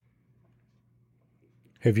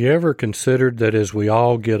Have you ever considered that as we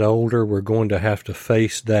all get older, we're going to have to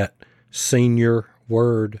face that senior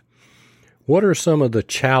word? What are some of the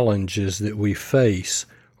challenges that we face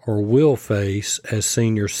or will face as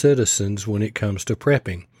senior citizens when it comes to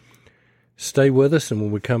prepping? Stay with us, and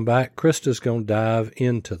when we come back, Krista's going to dive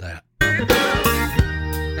into that.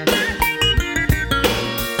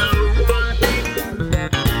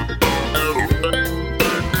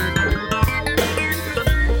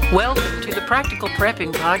 Welcome to the Practical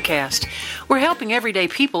Prepping Podcast. We're helping everyday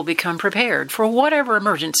people become prepared for whatever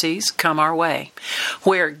emergencies come our way.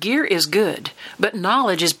 Where gear is good, but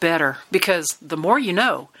knowledge is better, because the more you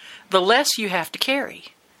know, the less you have to carry.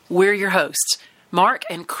 We're your hosts, Mark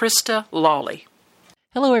and Krista Lawley.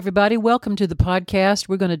 Hello, everybody. Welcome to the podcast.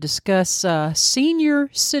 We're going to discuss senior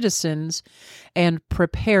citizens and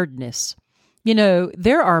preparedness. You know,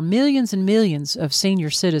 there are millions and millions of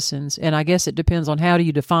senior citizens, and I guess it depends on how do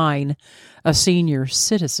you define a senior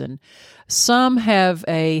citizen. Some have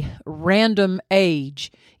a random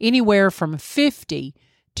age. Anywhere from 50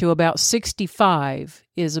 to about 65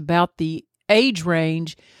 is about the age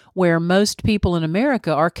range where most people in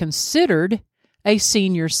America are considered a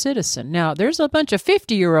senior citizen. Now, there's a bunch of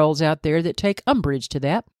 50-year-olds out there that take umbrage to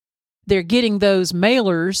that. They're getting those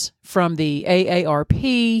mailers from the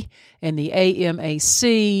AARP and the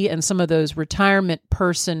AMAC and some of those retirement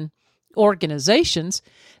person organizations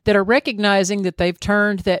that are recognizing that they've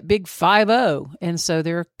turned that big 5-0, and so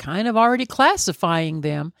they're kind of already classifying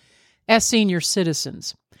them as senior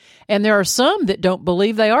citizens. And there are some that don't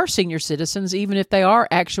believe they are senior citizens, even if they are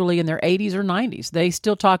actually in their 80s or 90s. They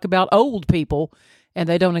still talk about old people, and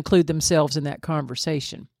they don't include themselves in that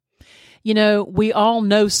conversation. You know, we all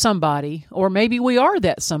know somebody, or maybe we are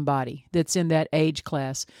that somebody that's in that age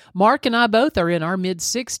class. Mark and I both are in our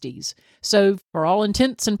mid-60s. So for all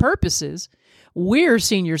intents and purposes, we're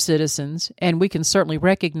senior citizens, and we can certainly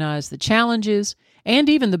recognize the challenges and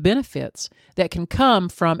even the benefits that can come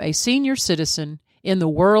from a senior citizen in the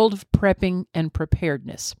world of prepping and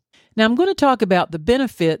preparedness. Now, I'm going to talk about the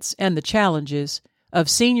benefits and the challenges of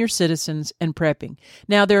senior citizens and prepping.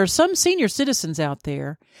 Now, there are some senior citizens out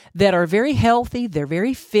there that are very healthy, they're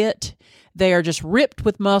very fit, they are just ripped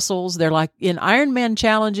with muscles, they're like in Ironman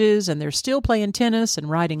challenges, and they're still playing tennis and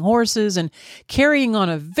riding horses and carrying on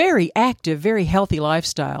a very active, very healthy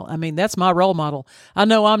lifestyle. I mean, that's my role model. I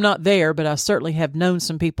know I'm not there, but I certainly have known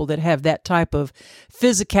some people that have that type of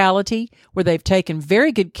physicality where they've taken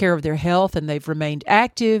very good care of their health and they've remained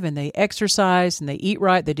active and they exercise and they eat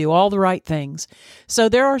right, they do all the right things. So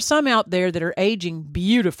there are some out there that are aging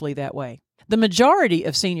beautifully that way. The majority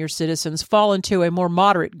of senior citizens fall into a more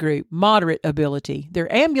moderate group, moderate ability.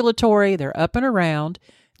 They're ambulatory, they're up and around,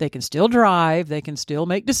 they can still drive, they can still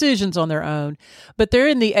make decisions on their own, but they're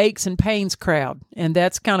in the aches and pains crowd, and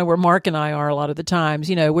that's kind of where Mark and I are a lot of the times.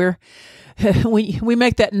 You know, we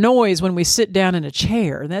make that noise when we sit down in a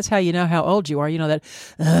chair, and that's how you know how old you are. You know,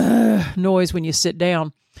 that noise when you sit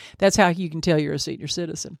down. That's how you can tell you're a senior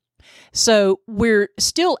citizen. So we're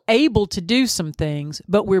still able to do some things,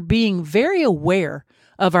 but we're being very aware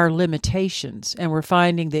of our limitations, and we're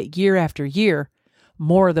finding that year after year,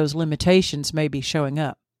 more of those limitations may be showing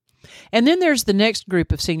up. And then there's the next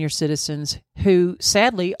group of senior citizens who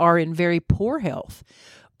sadly are in very poor health,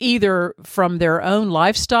 either from their own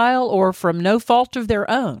lifestyle or from no fault of their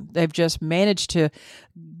own. They've just managed to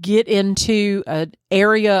get into an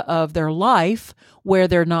area of their life where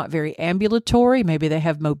they're not very ambulatory. Maybe they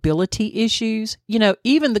have mobility issues. You know,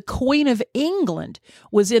 even the Queen of England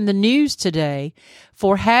was in the news today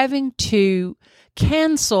for having to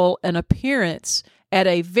cancel an appearance at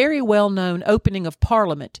a very well-known opening of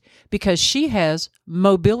Parliament because she has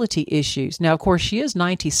mobility issues. Now, of course, she is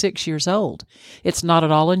 96 years old. It's not at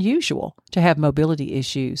all unusual to have mobility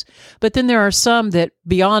issues. But then there are some that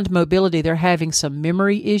beyond mobility, they're having some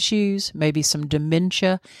memory issues. Maybe some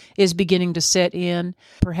dementia is beginning to set in.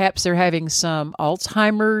 Perhaps they're having some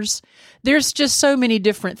Alzheimer's. There's just so many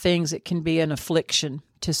different things that can be an affliction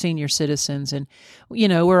to senior citizens. And, you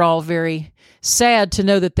know, we're all very sad to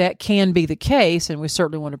know that that can be the case, and we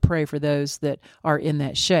certainly want to pray for those that are in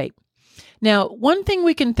that shape. Now, one thing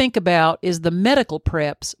we can think about is the medical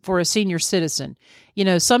preps for a senior citizen. You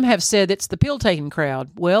know, some have said it's the pill-taking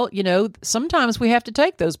crowd. Well, you know, sometimes we have to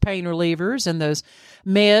take those pain relievers and those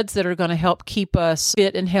meds that are going to help keep us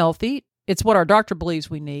fit and healthy. It's what our doctor believes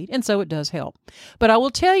we need, and so it does help. But I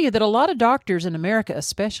will tell you that a lot of doctors in America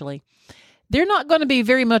especially, they're not going to be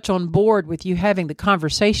very much on board with you having the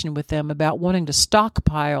conversation with them about wanting to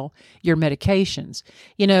stockpile your medications.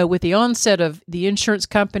 You know, with the onset of the insurance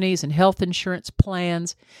companies and health insurance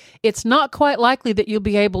plans, it's not quite likely that you'll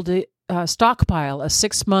be able to stockpile a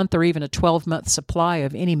 6-month or even a 12-month supply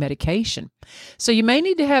of any medication. So you may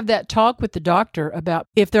need to have that talk with the doctor about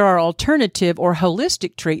if there are alternative or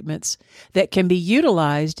holistic treatments that can be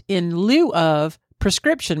utilized in lieu of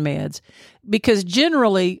prescription meds, because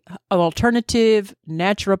generally alternative,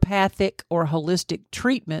 naturopathic, or holistic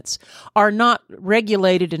treatments are not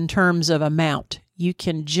regulated in terms of amount. You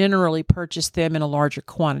can generally purchase them in a larger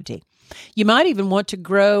quantity. You might even want to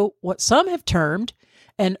grow what some have termed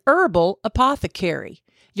an herbal apothecary,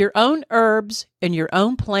 your own herbs and your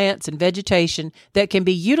own plants and vegetation that can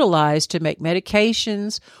be utilized to make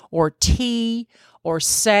medications or tea or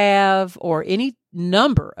salve or any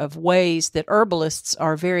number of ways that herbalists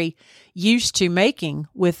are very used to making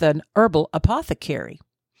with an herbal apothecary.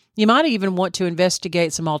 You might even want to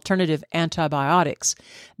investigate some alternative antibiotics.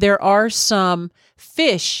 There are some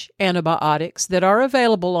fish antibiotics that are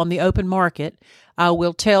available on the open market. I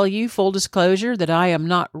will tell you, full disclosure, that I am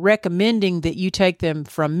not recommending that you take them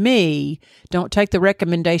from me. Don't take the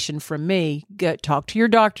recommendation from me. Go talk to your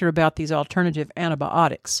doctor about these alternative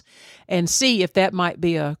antibiotics and see if that might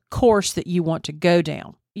be a course that you want to go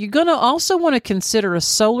down. You're going to also want to consider a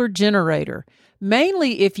solar generator,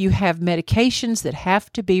 mainly if you have medications that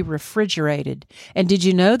have to be refrigerated. And did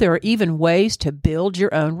you know there are even ways to build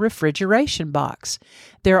your own refrigeration box?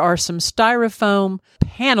 There are some styrofoam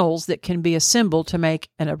panels that can be assembled to make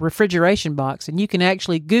a refrigeration box, and you can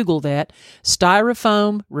actually Google that,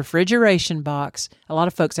 styrofoam refrigeration box. A lot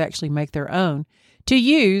of folks actually make their own to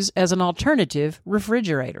use as an alternative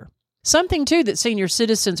refrigerator. Something, too, that senior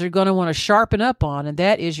citizens are going to want to sharpen up on, and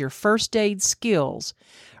that is your first aid skills.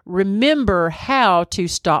 Remember how to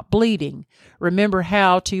stop bleeding. Remember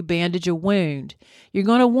how to bandage a wound. You're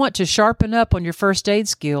going to want to sharpen up on your first aid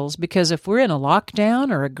skills, because if we're in a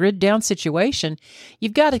lockdown or a grid down situation,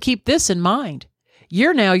 you've got to keep this in mind.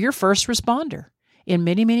 You're now your first responder. In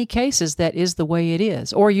many, many cases, that is the way it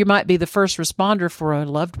is. Or you might be the first responder for a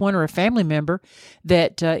loved one or a family member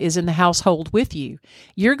that is in the household with you.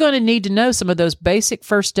 You're going to need to know some of those basic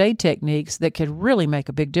first aid techniques that could really make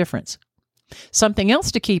a big difference. Something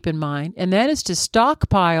else to keep in mind, and that is to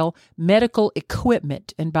stockpile medical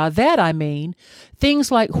equipment. And by that I mean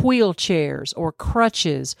things like wheelchairs or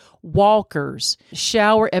crutches, walkers,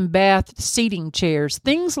 shower and bath seating chairs,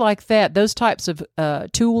 things like that, those types of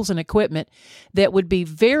tools and equipment that would be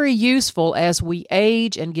very useful as we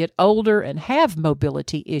age and get older and have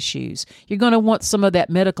mobility issues. You're going to want some of that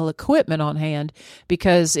medical equipment on hand,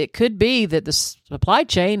 because it could be that the supply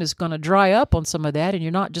chain is going to dry up on some of that, and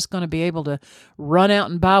you're not just going to be able to run out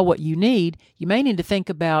and buy what you need. You may need to think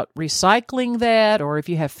about recycling that, or if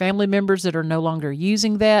you have family members that are no longer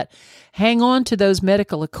using that, hang on to those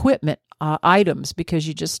medical equipment items, because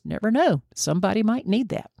you just never know. Somebody might need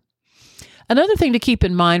that. Another thing to keep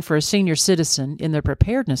in mind for a senior citizen in the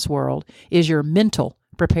preparedness world is your mental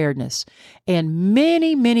preparedness. And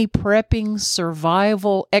many, many prepping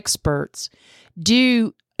survival experts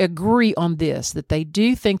do agree on this, that they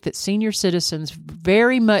do think that senior citizens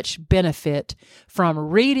very much benefit from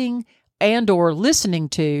reading and or listening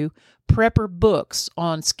to prepper books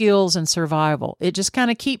on skills and survival. It just kind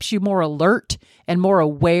of keeps you more alert and more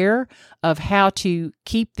aware of how to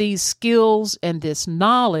keep these skills and this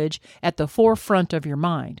knowledge at the forefront of your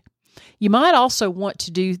mind. You might also want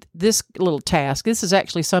to do this little task. This is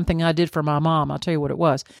actually something I did for my mom. I'll tell you what it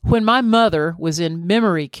was. When my mother was in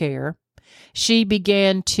memory care, she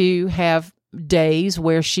began to have days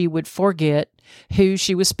where she would forget who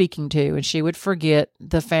she was speaking to, and she would forget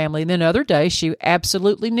the family. And then other days, she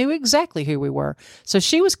absolutely knew exactly who we were. So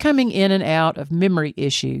she was coming in and out of memory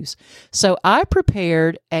issues. So I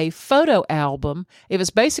prepared a photo album. It was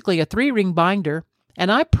basically a 3-ring binder,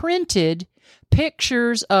 and I printed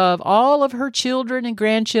pictures of all of her children and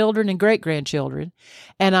grandchildren and great-grandchildren,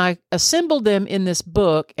 and I assembled them in this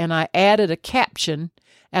book, and I added a caption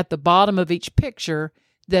at the bottom of each picture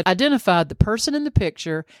that identified the person in the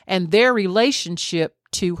picture and their relationship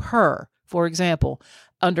to her. For example,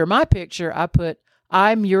 under my picture, I put,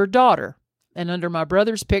 "I'm your daughter." And under my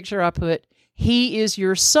brother's picture, I put, "He is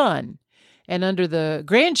your son." And under the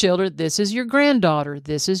grandchildren, "This is your granddaughter.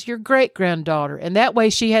 This is your great-granddaughter." And that way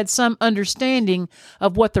she had some understanding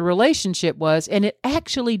of what the relationship was. And it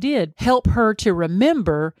actually did help her to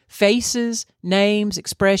remember faces, names,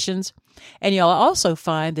 expressions. And you'll also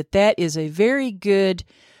find that that is a very good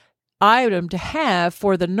item to have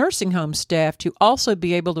for the nursing home staff to also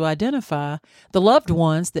be able to identify the loved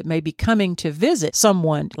ones that may be coming to visit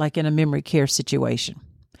someone like in a memory care situation.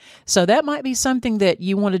 So that might be something that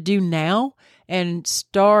you want to do now and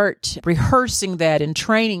start rehearsing that and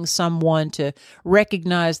training someone to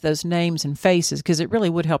recognize those names and faces, because it really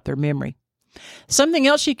would help their memory. Something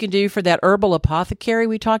else you can do for that herbal apothecary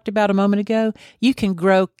we talked about a moment ago, you can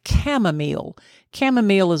grow chamomile.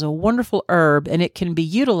 Chamomile is a wonderful herb, and it can be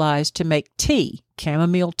utilized to make tea,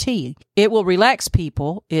 chamomile tea. It will relax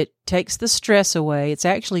people. It takes the stress away. It's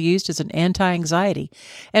actually used as an anti-anxiety.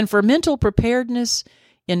 And for mental preparedness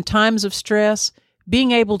in times of stress,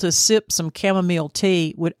 being able to sip some chamomile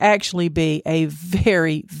tea would actually be a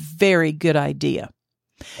very, very good idea.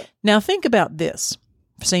 Now think about this.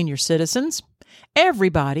 Senior citizens,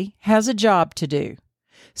 everybody has a job to do.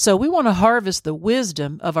 So we want to harvest the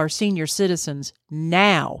wisdom of our senior citizens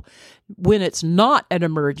now, when it's not an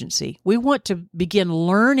emergency. We want to begin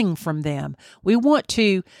learning from them. We want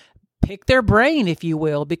to pick their brain, if you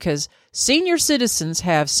will, because senior citizens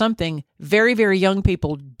have something very, very young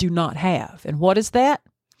people do not have. And what is that?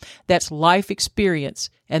 That's life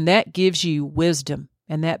experience, and that gives you wisdom.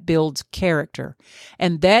 And that builds character.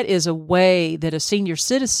 And that is a way that a senior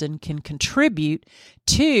citizen can contribute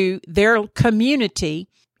to their community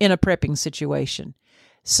in a prepping situation.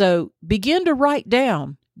 So begin to write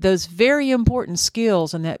down those very important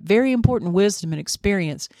skills and that very important wisdom and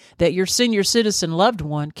experience that your senior citizen loved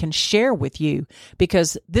one can share with you,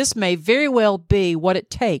 because this may very well be what it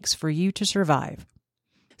takes for you to survive.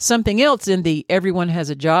 Something else in the everyone has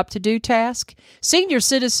a job to do task, senior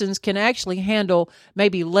citizens can actually handle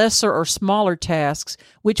maybe lesser or smaller tasks,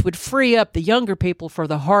 which would free up the younger people for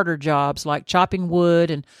the harder jobs like chopping wood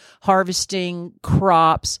and harvesting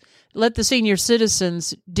crops. Let the senior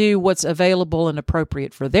citizens do what's available and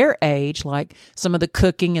appropriate for their age, like some of the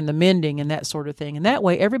cooking and the mending and that sort of thing. And that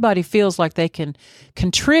way, everybody feels like they can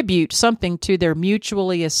contribute something to their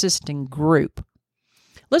mutually assisting group.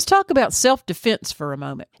 Let's talk about self-defense for a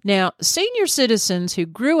moment. Now, senior citizens who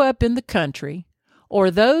grew up in the country, or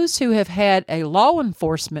those who have had a law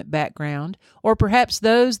enforcement background, or perhaps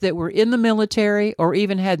those that were in the military or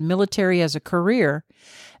even had military as a career,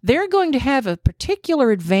 they're going to have a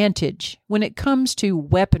particular advantage when it comes to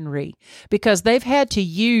weaponry, because they've had to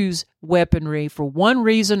use weaponry for one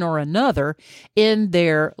reason or another in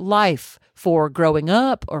their life, for growing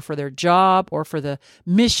up or for their job or for the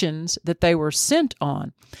missions that they were sent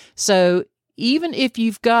on. So even if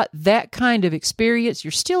you've got that kind of experience, you're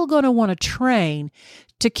still going to want to train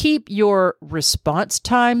to keep your response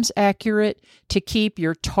times accurate, to keep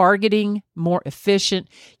your targeting more efficient.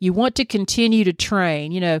 You want to continue to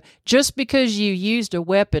train. Just because you used a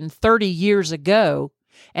weapon 30 years ago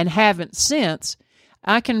and haven't since,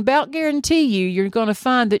 I can about guarantee you're going to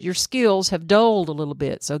find that your skills have dulled a little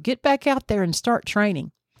bit. So get back out there and start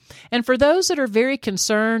training. And for those that are very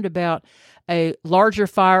concerned about a larger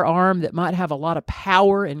firearm that might have a lot of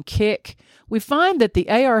power and kick, we find that the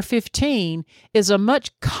AR-15 is a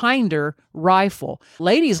much kinder rifle.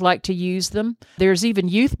 Ladies like to use them. There's even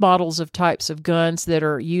youth models of types of guns that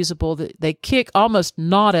are usable. That they kick almost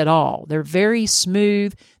not at all. They're very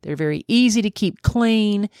smooth. They're very easy to keep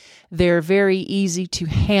clean. They're very easy to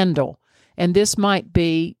handle. And this might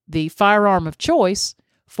be the firearm of choice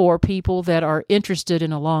for people that are interested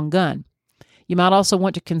in a long gun. You might also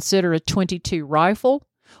want to consider a .22 rifle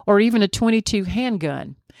or even a .22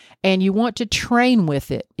 handgun. And you want to train with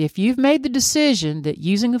it. If you've made the decision that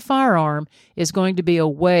using a firearm is going to be a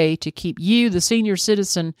way to keep you, the senior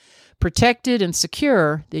citizen, protected and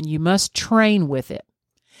secure, then you must train with it.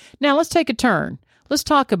 Now let's take a turn. Let's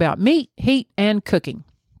talk about meat, heat, and cooking.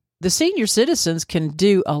 The senior citizens can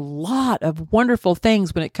do a lot of wonderful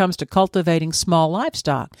things when it comes to cultivating small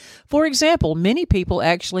livestock. For example, many people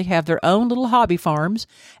actually have their own little hobby farms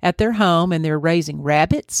at their home, and they're raising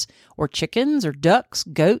rabbits or chickens or ducks,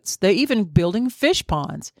 goats. They're even building fish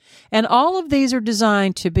ponds. And all of these are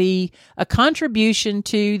designed to be a contribution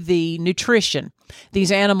to the nutrition.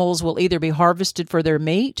 These animals will either be harvested for their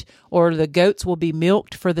meat, or the goats will be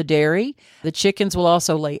milked for the dairy. The chickens will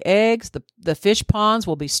also lay eggs. The fish ponds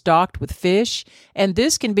will be stocked with fish. And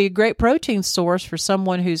this can be a great protein source for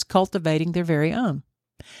someone who's cultivating their very own.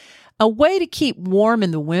 A way to keep warm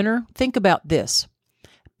in the winter, think about this.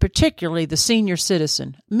 Particularly the senior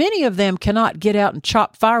citizen. Many of them cannot get out and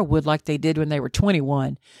chop firewood like they did when they were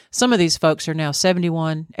 21. Some of these folks are now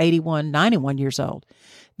 71, 81, 91 years old.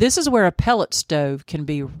 This is where a pellet stove can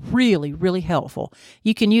be really, really helpful.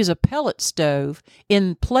 You can use a pellet stove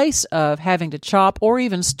in place of having to chop or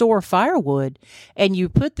even store firewood, and you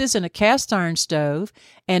put this in a cast iron stove,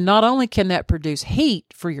 and not only can that produce heat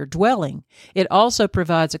for your dwelling, it also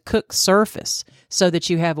provides a cooked surface so that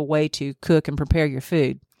you have a way to cook and prepare your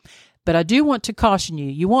food. But I do want to caution you,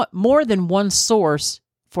 you want more than one source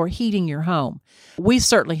for heating your home. We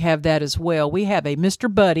certainly have that as well. We have a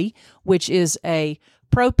Mr. Buddy, which is a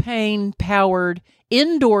propane-powered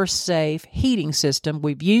indoor safe heating system.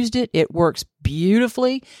 We've used it. It works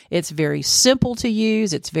beautifully. It's very simple to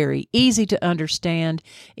use. It's very easy to understand.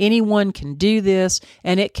 Anyone can do this,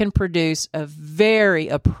 and it can produce a very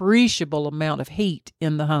appreciable amount of heat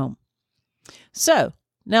in the home. So,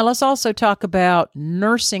 now let's also talk about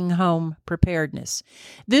nursing home preparedness.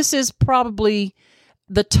 This is probably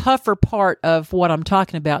the tougher part of what I'm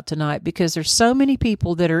talking about tonight, because there's so many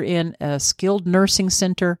people that are in a skilled nursing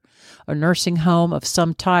center or nursing home of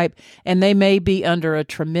some type, and they may be under a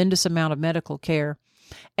tremendous amount of medical care.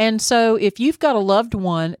 And so if you've got a loved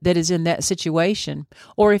one that is in that situation,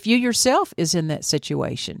 or if you yourself is in that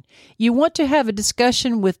situation, you want to have a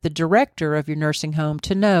discussion with the director of your nursing home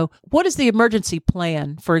to know what is the emergency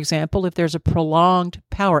plan. For example, if there's a prolonged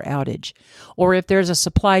power outage, or if there's a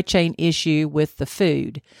supply chain issue with the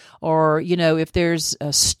food, or, if there's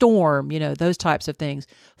a storm, those types of things.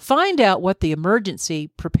 Find out what the emergency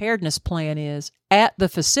preparedness plan is at the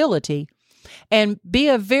facility, and be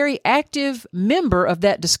a very active member of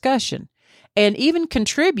that discussion, and even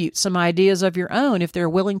contribute some ideas of your own if they're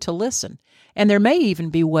willing to listen. And there may even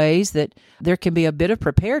be ways that there can be a bit of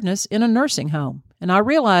preparedness in a nursing home. And I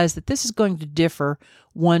realize that this is going to differ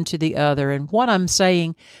one to the other. And what I'm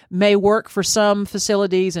saying may work for some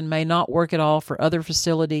facilities and may not work at all for other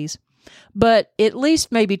facilities. But at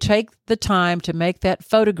least maybe take the time to make that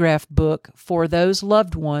photograph book for those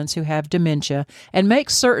loved ones who have dementia, and make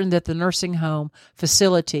certain that the nursing home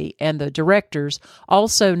facility and the directors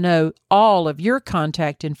also know all of your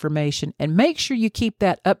contact information, and make sure you keep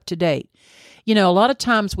that up to date. A lot of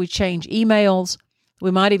times we change emails, we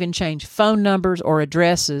might even change phone numbers or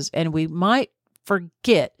addresses, and we might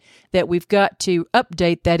forget that we've got to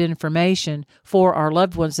update that information for our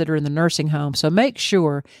loved ones that are in the nursing home. So make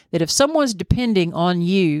sure that if someone's depending on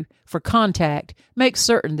you for contact, make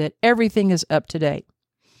certain that everything is up to date.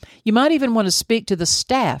 You might even want to speak to the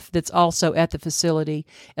staff that's also at the facility,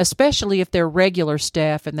 especially if they're regular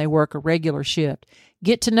staff and they work a regular shift.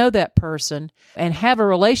 Get to know that person and have a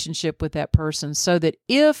relationship with that person, so that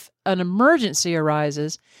if an emergency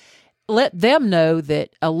arises, let them know that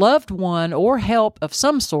a loved one or help of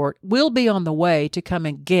some sort will be on the way to come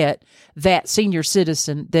and get that senior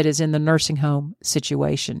citizen that is in the nursing home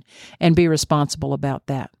situation, and be responsible about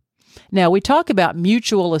that. Now, we talk about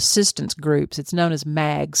mutual assistance groups. It's known as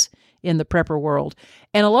MAGs in the prepper world.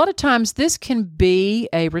 And a lot of times this can be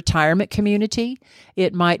a retirement community.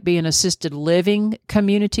 It might be an assisted living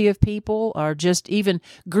community of people, or just even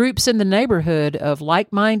groups in the neighborhood of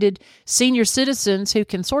like-minded senior citizens who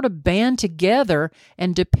can sort of band together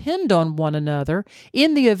and depend on one another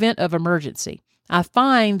in the event of emergency. I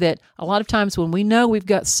find that a lot of times when we know we've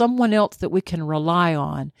got someone else that we can rely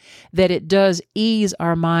on, that it does ease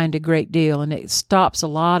our mind a great deal, and it stops a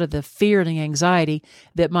lot of the fear and the anxiety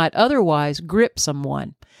that might otherwise grip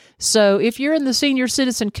someone. So if you're in the senior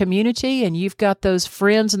citizen community and you've got those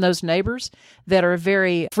friends and those neighbors that are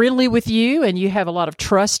very friendly with you, and you have a lot of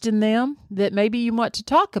trust in them, that maybe you want to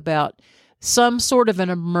talk about some sort of an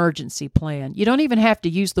emergency plan. You don't even have to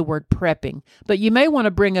use the word prepping, but you may want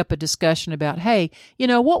to bring up a discussion about, hey,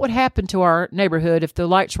 what would happen to our neighborhood if the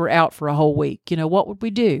lights were out for a whole week? What would we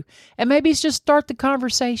do? And maybe it's just start the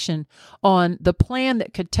conversation on the plan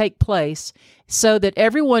that could take place so that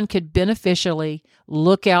everyone could beneficially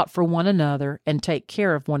look out for one another and take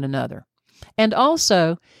care of one another. And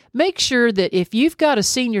also, make sure that if you've got a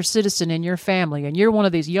senior citizen in your family and you're one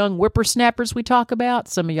of these young whippersnappers we talk about,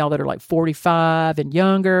 some of y'all that are like 45 and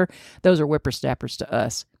younger, those are whippersnappers to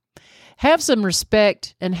us. Have some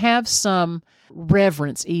respect and have some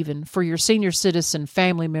reverence even for your senior citizen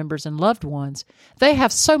family members and loved ones. They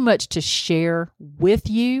have so much to share with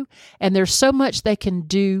you, and there's so much they can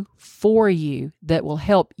do for you that will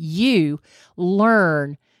help you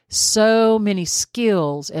learn so many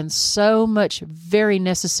skills and so much very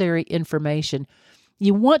necessary information.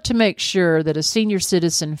 You want to make sure that a senior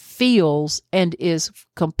citizen feels and is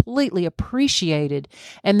completely appreciated,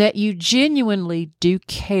 and that you genuinely do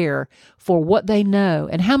care for what they know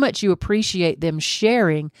and how much you appreciate them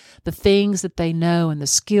sharing the things that they know and the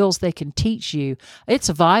skills they can teach you. It's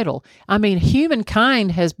vital. I mean,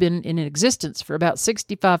 humankind has been in existence for about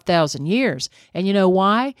 65,000 years. And you know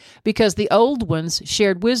why? Because the old ones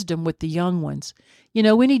shared wisdom with the young ones. We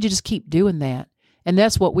need to just keep doing that. And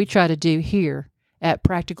that's what we try to do here at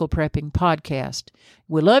Practical Prepping Podcast.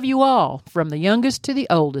 We love you all, from the youngest to the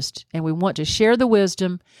oldest, and we want to share the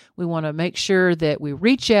wisdom. We want to make sure that we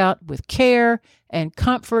reach out with care and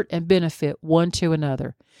comfort and benefit one to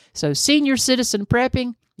another. So senior citizen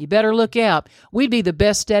prepping, you better look out. We'd be the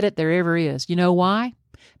best at it there ever is. You know why?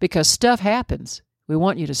 Because stuff happens. We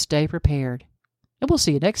want you to stay prepared. And we'll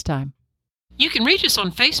see you next time. You can reach us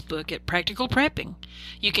on Facebook at Practical Prepping.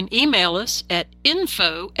 You can email us at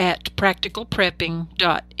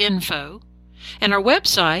info@practicalprepping.info. And our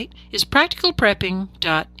website is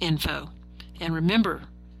practicalprepping.info. And remember,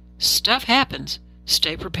 stuff happens.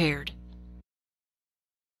 Stay prepared.